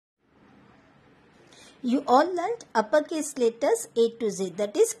You all learnt uppercase letters A to Z,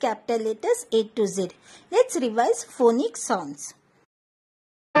 that is capital letters A to Z. Let's revise phonic sounds.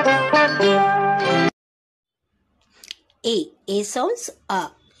 A sounds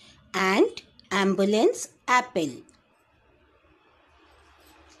A. Ant, ambulance, apple.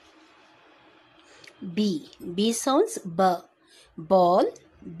 B sounds B. Ball,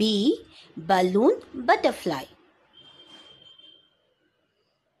 bee, balloon, butterfly.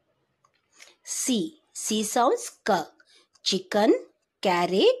 C sounds K. Chicken,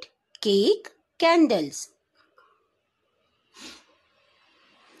 carrot, cake, candles.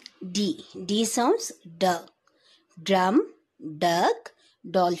 D sounds D. Drum, duck,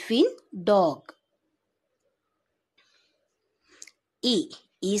 dolphin, dog. E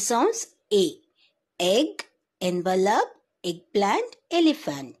sounds A. Egg, envelope, eggplant,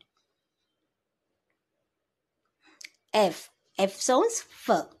 elephant. F sounds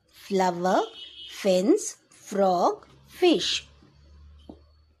F. Flower, fence, frog, fish.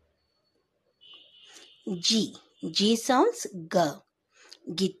 G sounds G.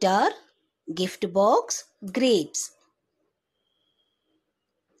 Guitar, gift box, grapes.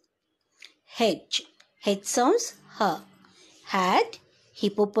 H sounds H. Hat,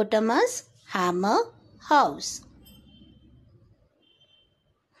 hippopotamus, hammer, house.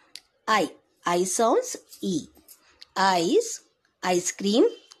 I sounds E. Ice, ice cream,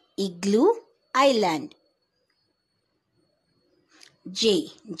 igloo, island.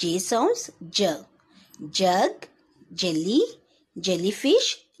 J sounds J. Jug, jelly,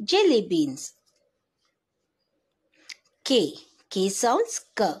 jellyfish, jelly beans. K sounds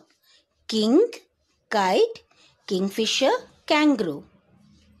K. King, kite, kingfisher, kangaroo.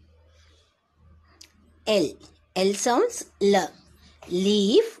 L sounds L.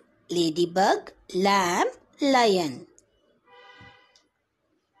 Leaf, ladybug, lamb, lion.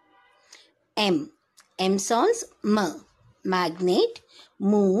 M sounds M. Magnet,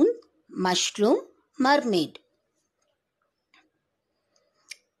 moon, mushroom, mermaid.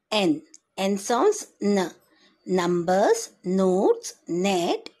 N sounds N. Numbers, notes,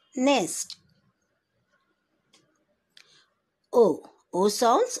 net, nest. O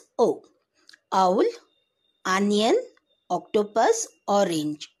sounds O. Owl, onion, octopus,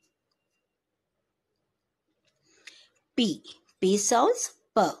 orange. P sounds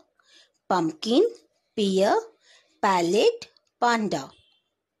P. Pumpkin, pear, parrot, panda.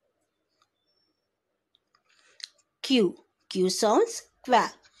 Q sounds Q.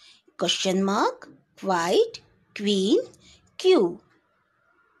 Question mark, white, queen, Q.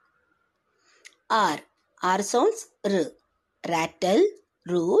 R sounds R. Rattle,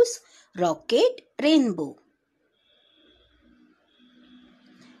 rose, rocket, rainbow.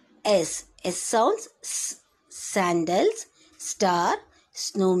 S sounds S. Sandals, star,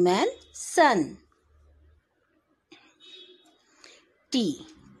 snowman, sun. T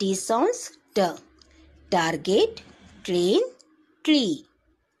sounds T. Target, train, tree.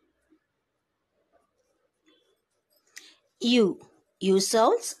 U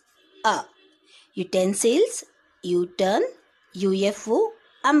sounds A. Utensils, U-turn, UFO,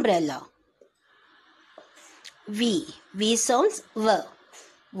 umbrella. V sounds V.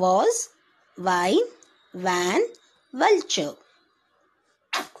 Was, wine, van, vulture.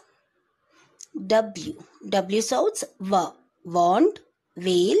 W sounds V. Wand,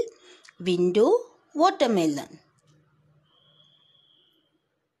 whale, window, watermelon.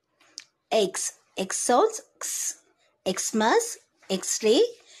 X sounds X. Xmas, X-ray,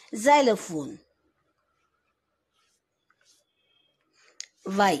 xylophone.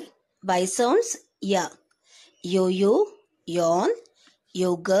 Y sounds Y. Yo-yo, yawn,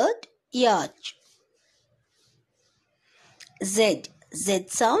 yogurt, yacht. Z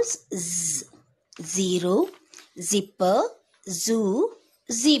sounds Z. Zero, zipper, zoo,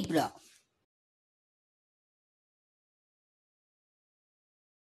 zebra.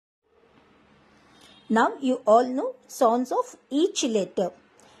 Now you all know sounds of each letter.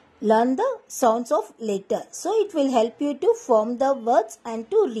 Learn the sounds of letter, so it will help you to form the words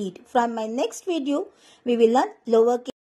and to read. From my next video, we will learn lowercase.